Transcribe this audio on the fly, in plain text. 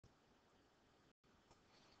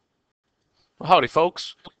Well, howdy,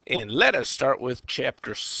 folks, and let us start with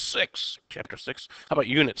Chapter 6. Chapter 6? How about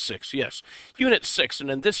Unit 6? Yes, Unit 6.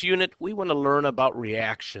 And in this unit, we want to learn about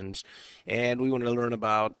reactions, and we want to learn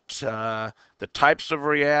about the types of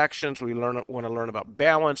reactions. We want to learn about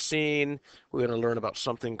balancing. We want to learn about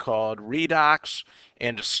something called redox.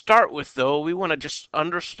 And to start with, though, we want to just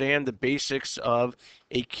understand the basics of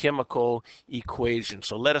a chemical equation.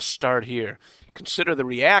 So let us start here. Consider the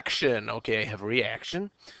reaction. Okay, I have a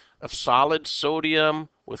reaction of solid sodium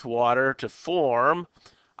with water to form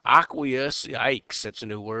aqueous, yikes, that's a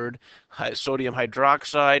new word, sodium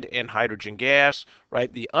hydroxide and hydrogen gas,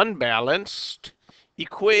 right? The unbalanced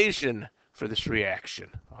equation for this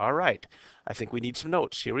reaction. All right, I think we need some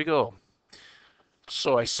notes. Here we go.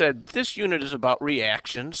 So I said this unit is about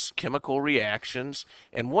reactions, chemical reactions,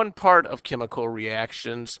 and one part of chemical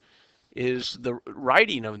reactions is the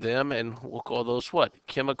writing of them, and we'll call those what?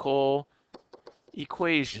 Chemical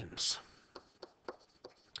equations.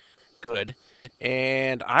 Good.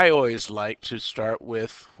 And I always like to start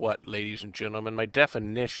with what, ladies and gentlemen, my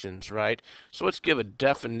definitions, right? So let's give a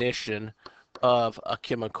definition of a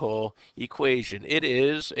chemical equation.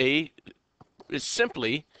 It's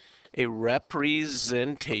simply a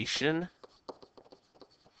representation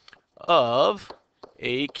of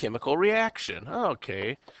a chemical reaction.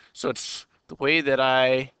 Okay. So it's the way that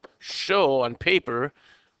I show on paper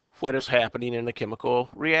what is happening in a chemical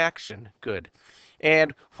reaction. Good.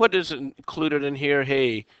 And what is included in here?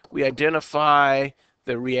 Hey, we identify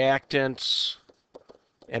the reactants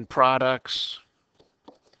and products.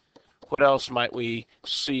 What else might we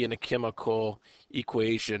see in a chemical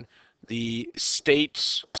equation? The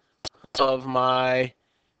states of my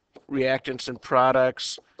reactants and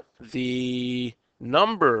products, the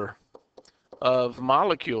number of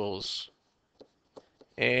molecules,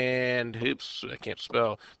 and oops, I can't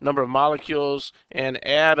spell, number of molecules and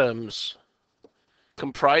atoms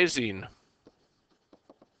comprising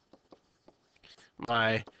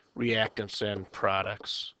my reactants and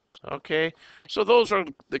products. Okay, so those are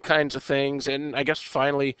the kinds of things, and I guess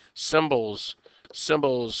finally symbols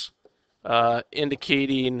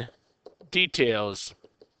indicating details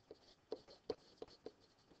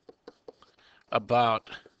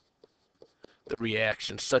about the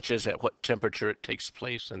reaction, such as at what temperature it takes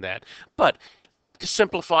place and that. But to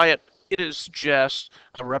simplify it, it is just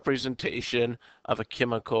a representation of a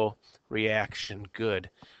chemical reaction. Good.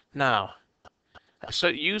 Now, I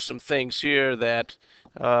use some things here that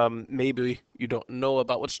maybe you don't know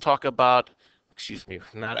about. Let's talk about, excuse me,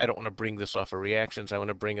 I don't want to bring this off of reactions. I want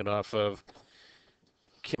to bring it off of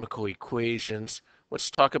chemical equations. Let's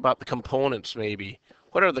talk about the components maybe.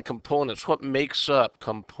 What are the components? What makes up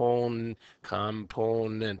components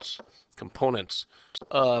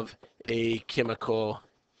of a chemical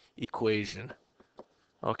equation?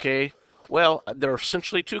 Okay, well, there are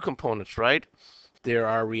essentially two components, right? There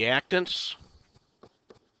are reactants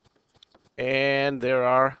and there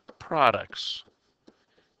are products.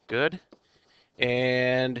 Good.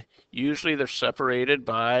 And usually they're separated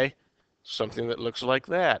by something that looks like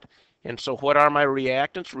that. And so what are my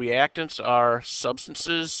reactants? Reactants are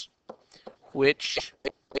substances which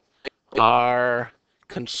are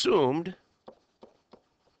consumed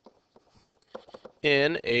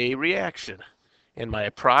in a reaction. And my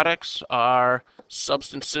products are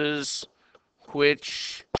substances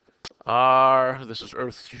which are, this is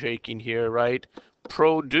earth shaking here, right?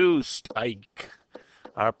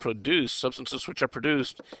 Substances which are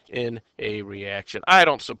produced in a reaction. I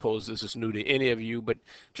don't suppose this is new to any of you, but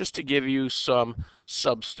just to give you some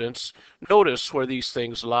substance, notice where these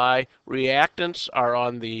things lie. Reactants are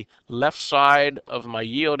on the left side of my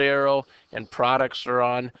yield arrow, and products are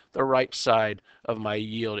on the right side of my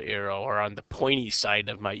yield arrow, or on the pointy side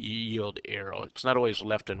of my yield arrow. It's not always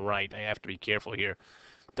left and right. I have to be careful here.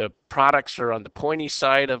 The products are on the pointy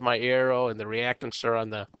side of my arrow, and the reactants are on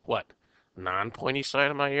the what? Non-pointy side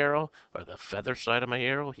of my arrow, or the feather side of my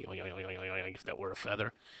arrow, if that were a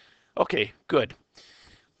feather. Okay, good.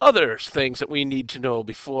 Other things that we need to know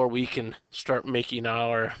before we can start making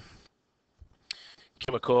our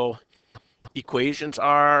chemical equations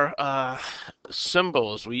are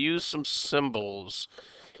symbols. We use some symbols.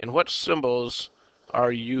 And what symbols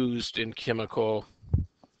are used in chemical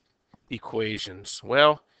equations?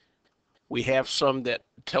 Well, we have some that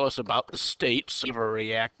tell us about the states of our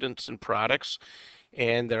reactants and products.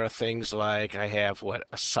 And there are things like I have what?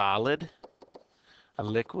 A solid, a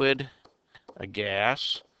liquid, a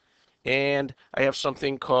gas, and I have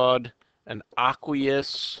something called an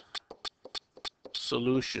aqueous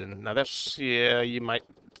solution. Now that's, yeah, you might,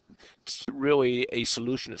 it's really a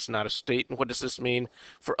solution. It's not a state. And what does this mean?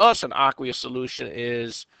 For us, an aqueous solution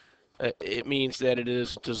is It means that it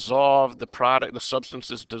is dissolved, the substance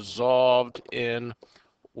is dissolved in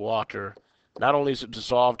water. Not only is it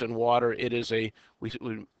dissolved in water, it is we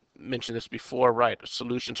mentioned this before, right?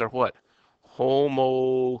 Solutions are what?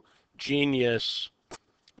 Homogeneous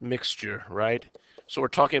mixture, right? So we're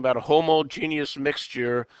talking about a homogeneous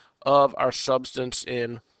mixture of our substance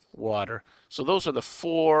in water. So those are the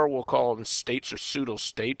four, we'll call them states or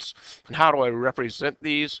pseudostates. And how do I represent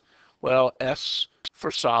these? Well, S for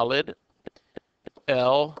solid,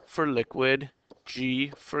 L for liquid,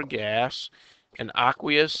 G for gas, and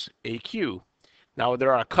aqueous, AQ. Now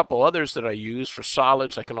there are a couple others that I use for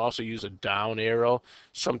solids. I can also use a down arrow.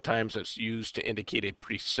 Sometimes it's used to indicate a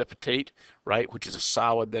precipitate, right, which is a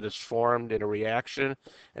solid that is formed in a reaction.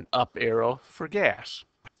 An up arrow for gas.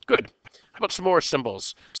 Good. How about some more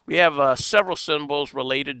symbols? We have several symbols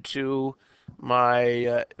related to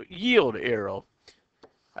my yield arrow.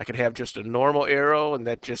 I could have just a normal arrow, and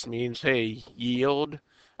that just means, hey, yield.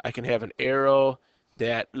 I can have an arrow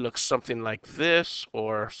that looks something like this,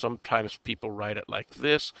 or sometimes people write it like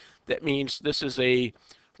this. That means this is a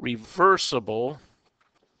reversible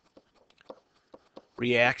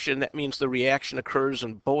reaction. That means the reaction occurs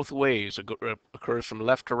in both ways. It occurs from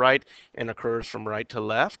left to right and occurs from right to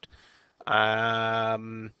left.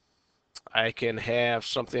 I can have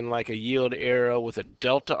something like a yield arrow with a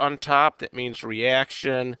delta on top. That means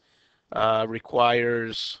reaction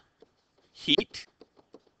requires heat.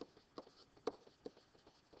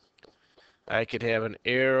 I could have an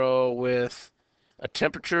arrow with a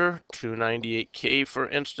temperature, 298 K for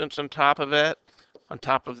instance, on top of it. On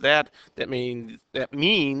top of that, that means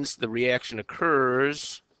the reaction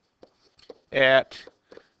occurs at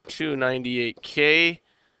 298 K.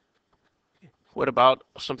 What about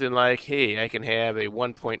something like, hey, I can have a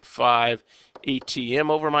 1.5 ATM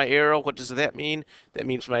over my arrow. What does that mean? That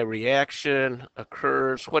means my reaction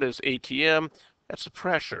occurs, what is ATM? That's the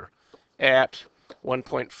pressure at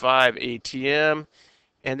 1.5 ATM.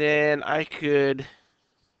 And then I could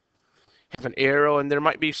have an arrow, and there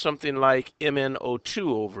might be something like MnO2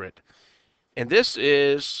 over it. And this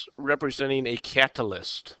is representing a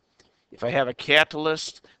catalyst. If I have a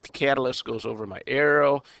catalyst, the catalyst goes over my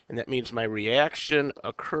arrow, and that means my reaction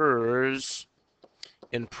occurs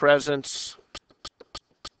in presence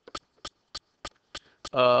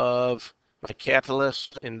of my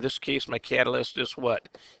catalyst. In this case, my catalyst is what?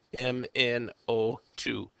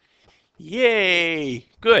 MnO2. Yay!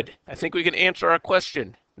 Good. I think we can answer our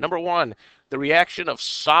question. Number one, the reaction of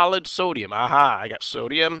solid sodium. Aha, I got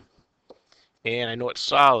sodium, and I know it's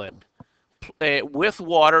solid. With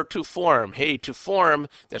water to form. Hey, to form,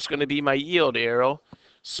 that's going to be my yield arrow.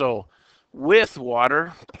 So with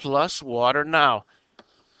water plus water. Now,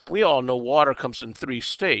 we all know water comes in three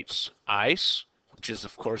states. Ice, which is,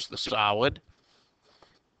 of course, the solid.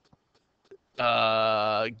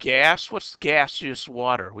 Gas, what's gaseous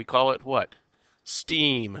water? We call it what?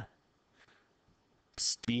 Steam.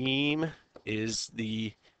 Steam is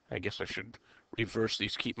the, I guess I should reverse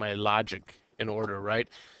these, keep my logic in order, right?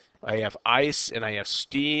 I have ice and I have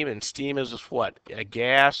steam, and steam is what? A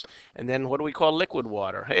gas. And then what do we call liquid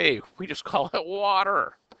water? Hey, we just call it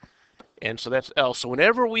water. And so that's L. So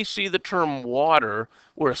whenever we see the term water,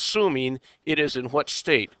 we're assuming it is in what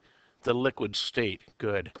state? The liquid state.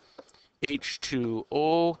 Good.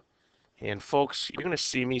 H2O. And folks, you're going to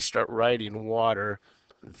see me start writing water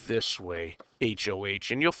this way,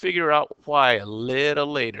 HOH. And you'll figure out why a little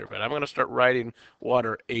later. But I'm going to start writing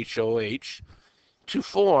water HOH. To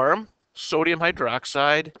form sodium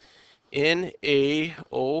hydroxide,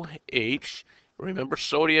 NaOH. Remember,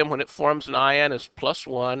 sodium, when it forms an ion, is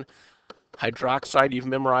 +1. Hydroxide, you've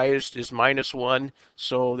memorized, is -1.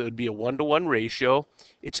 So there would be a 1-to-1 ratio.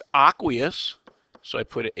 It's aqueous, so I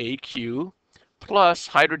put AQ, plus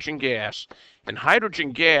hydrogen gas. And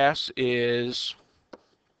hydrogen gas is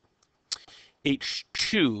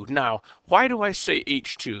H2. Now, why do I say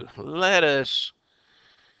H2? Let us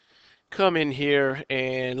come in here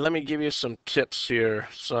and let me give you some tips here.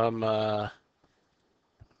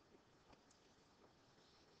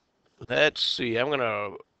 Let's see, I'm going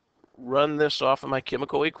to run this off of my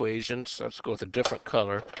chemical equations. Let's go with a different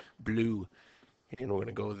color, blue. And we're going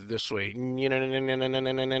to go this way.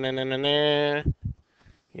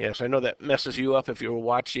 Yes, I know that messes you up if you're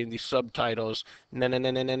watching the subtitles. And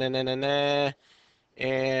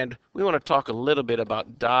we want to talk a little bit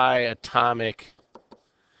about diatomic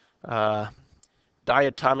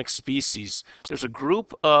species. There's a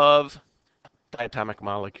group of diatomic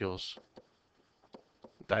molecules,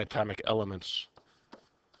 diatomic elements.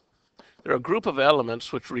 There are a group of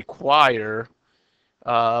elements which require,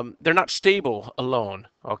 they're not stable alone,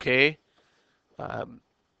 okay?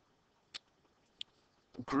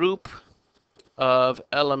 group of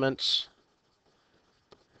elements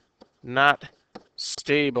not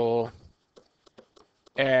stable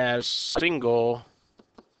as single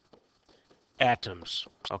atoms.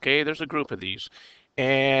 Okay, there's a group of these.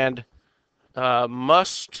 And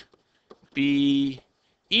must be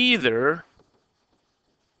either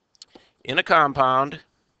in a compound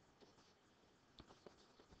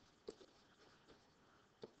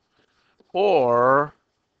or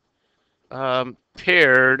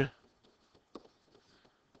paired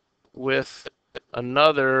with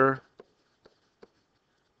another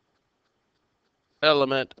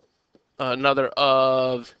element, another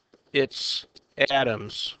of its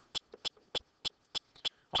atoms.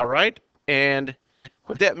 All right? And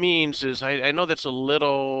what that means is, I know that's a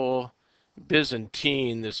little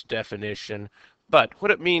Byzantine, this definition, but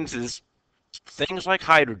what it means is things like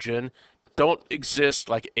hydrogen don't exist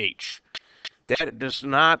like H. That does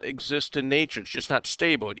not exist in nature. It's just not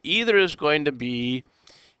stable. It either is going to be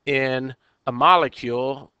in a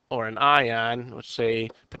molecule or an ion, let's say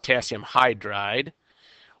potassium hydride,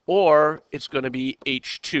 or it's going to be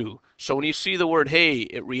H2. So when you see the word, hey,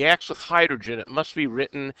 it reacts with hydrogen, it must be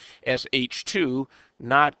written as H2,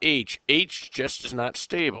 not H. H just is not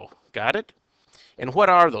stable. Got it? And what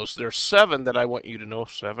are those? There are 7 that I want you to know.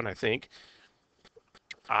 7, I think.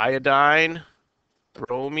 Iodine,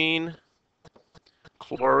 bromine,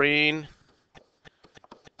 chlorine,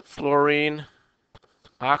 fluorine,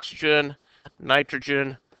 oxygen,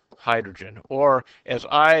 nitrogen, hydrogen. Or as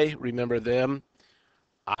I remember them,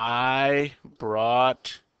 I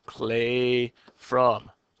brought clay from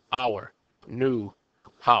our new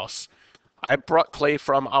house. I brought clay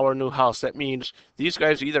from our new house. That means these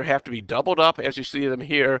guys either have to be doubled up, as you see them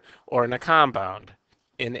here, or in a compound.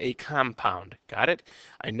 In a compound. Got it?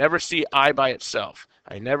 I never see I by itself.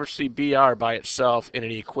 I never see Br by itself in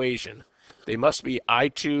an equation. They must be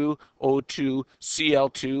I2, O2,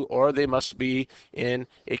 Cl2, or they must be in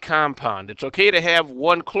a compound. It's okay to have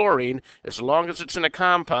one chlorine as long as it's in a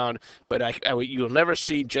compound, but you'll never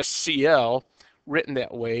see just Cl written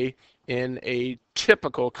that way in a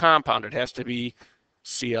typical compound. It has to be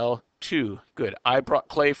Cl2. Good. I brought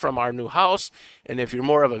clay from our new house, and if you're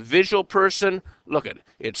more of a visual person, look at it.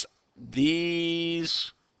 It's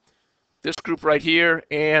this group right here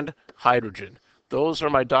and hydrogen. Those are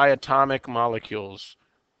my diatomic molecules,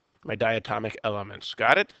 my diatomic elements.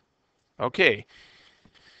 Got it? Okay.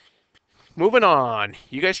 Moving on.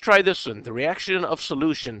 You guys try this one. The reaction of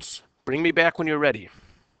solutions. Bring me back when you're ready.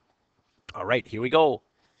 All right, here we go.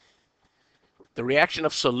 The reaction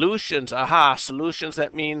of solutions. Aha, solutions,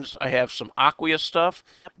 that means I have some aqueous stuff,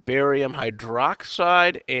 barium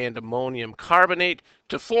hydroxide and ammonium carbonate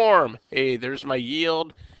to form. Hey, there's my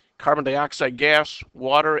yield. Carbon dioxide gas,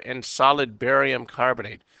 water, and solid barium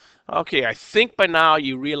carbonate. Okay, I think by now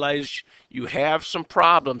you realize you have some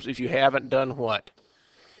problems if you haven't done what?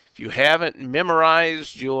 If you haven't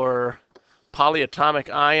memorized your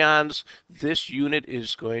polyatomic ions, this unit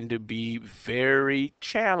is going to be very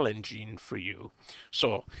challenging for you.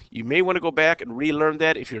 So you may want to go back and relearn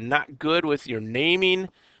that. If you're not good with your naming,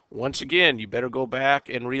 once again, you better go back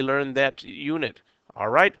and relearn that unit. All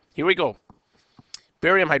right, here we go.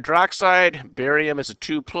 Barium hydroxide, barium is a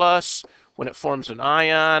 2+. When it forms an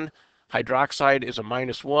ion, hydroxide is a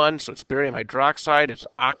 -1, so it's barium hydroxide. It's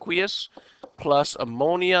aqueous, plus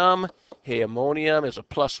ammonium. Hey, ammonium is a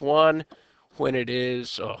 +1. When it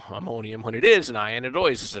is, ammonium, when it is an ion, it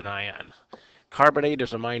always is an ion. Carbonate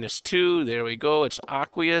is a -2. There we go. It's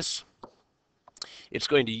aqueous. It's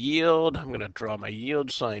going to yield. I'm going to draw my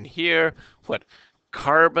yield sign here. What?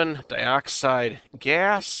 Carbon dioxide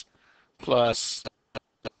gas plus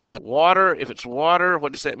water. If it's water,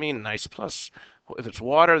 what does that mean? Nice plus. If it's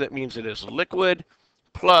water, that means it is liquid,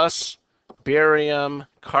 plus barium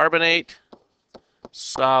carbonate,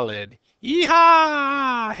 solid.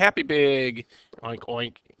 Yeehaw! Happy big. Oink,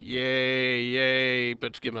 oink. Yay, yay.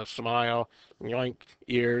 Let's give him a smile. Yoink,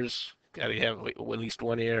 ears. Got to have at least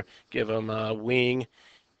one ear. Give him a wing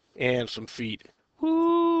and some feet.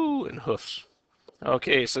 Woo! And hoofs.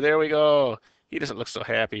 Okay, so there we go. He doesn't look so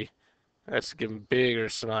happy. Let's give him a bigger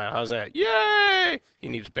smile. How's that? Yay! He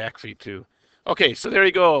needs back feet too. Okay, so there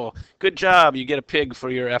you go. Good job. You get a pig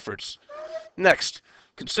for your efforts. Next,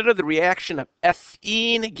 consider the reaction of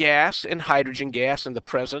ethene gas and hydrogen gas in the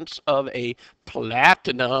presence of a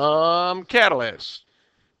platinum catalyst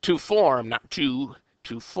to form, not to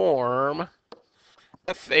form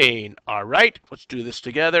ethane. All right, let's do this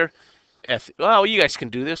together. Well, you guys can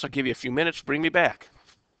do this. I'll give you a few minutes. Bring me back.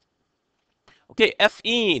 Okay,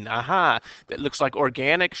 ethene, aha, that looks like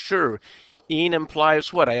organic, sure. Ene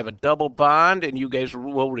implies what? I have a double bond, and you guys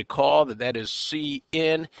will recall that that is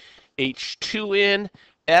CN, H2N,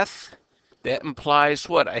 F. That implies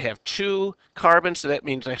what? I have 2 carbons, so that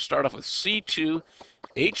means I start off with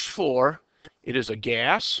C2H4. It is a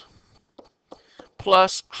gas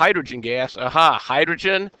plus hydrogen gas. Aha,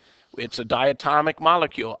 hydrogen, it's a diatomic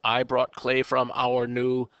molecule. I brought clay from our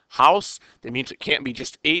new house. That means it can't be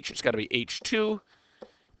just H, it's got to be H2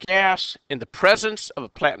 gas in the presence of a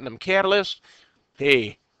platinum catalyst.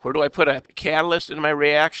 Hey, where do I put a catalyst in my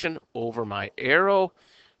reaction? Over my arrow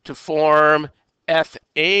to form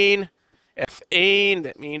ethane. Ethane,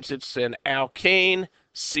 that means it's an alkane,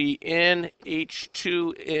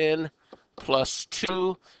 CnH2n plus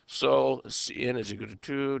 2. So Cn is equal to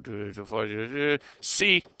 2, 2, 4,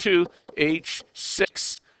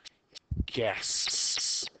 C2H6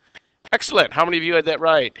 gas. Excellent. How many of you had that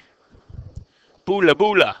right? Boola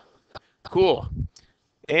boola. Cool.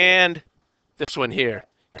 And this one here.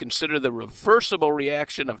 Consider the reversible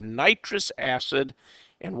reaction of nitrous acid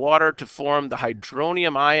and water to form the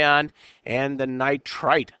hydronium ion and the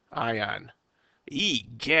nitrite ion.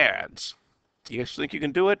 Egads. Do you guys think you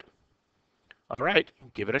can do it? All right,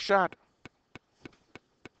 give it a shot.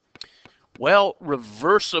 Well,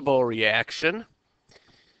 reversible reaction.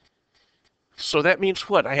 So that means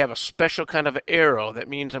what? I have a special kind of arrow. That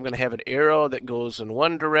means I'm going to have an arrow that goes in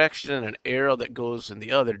one direction and an arrow that goes in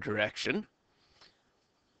the other direction.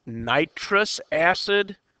 Nitrous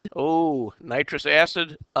acid. Oh, nitrous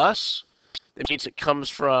acid, us. That means it comes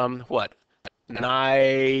from what?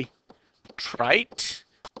 Nitrite.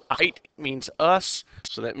 Ite means us.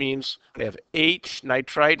 So that means I have H.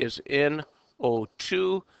 Nitrite is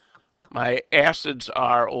NO2. My acids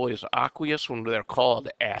are always aqueous when they're called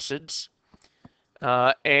acids.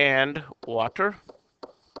 And water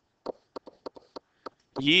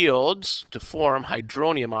yields to form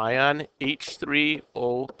hydronium ion,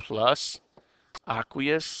 H3O plus,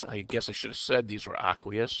 aqueous. I guess I should have said these were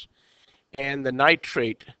aqueous. And the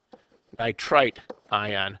nitrite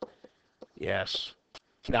ion. Yes.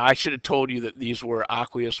 Now, I should have told you that these were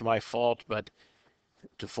aqueous, my fault, but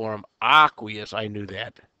to form aqueous, I knew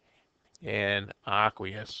that. And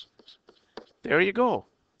aqueous. There you go.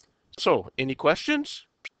 So, any questions?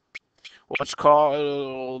 Let's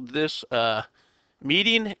call this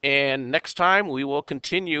meeting, and next time we will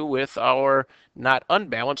continue with our not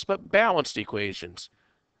unbalanced but balanced equations.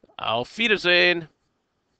 Auf Wiedersehen.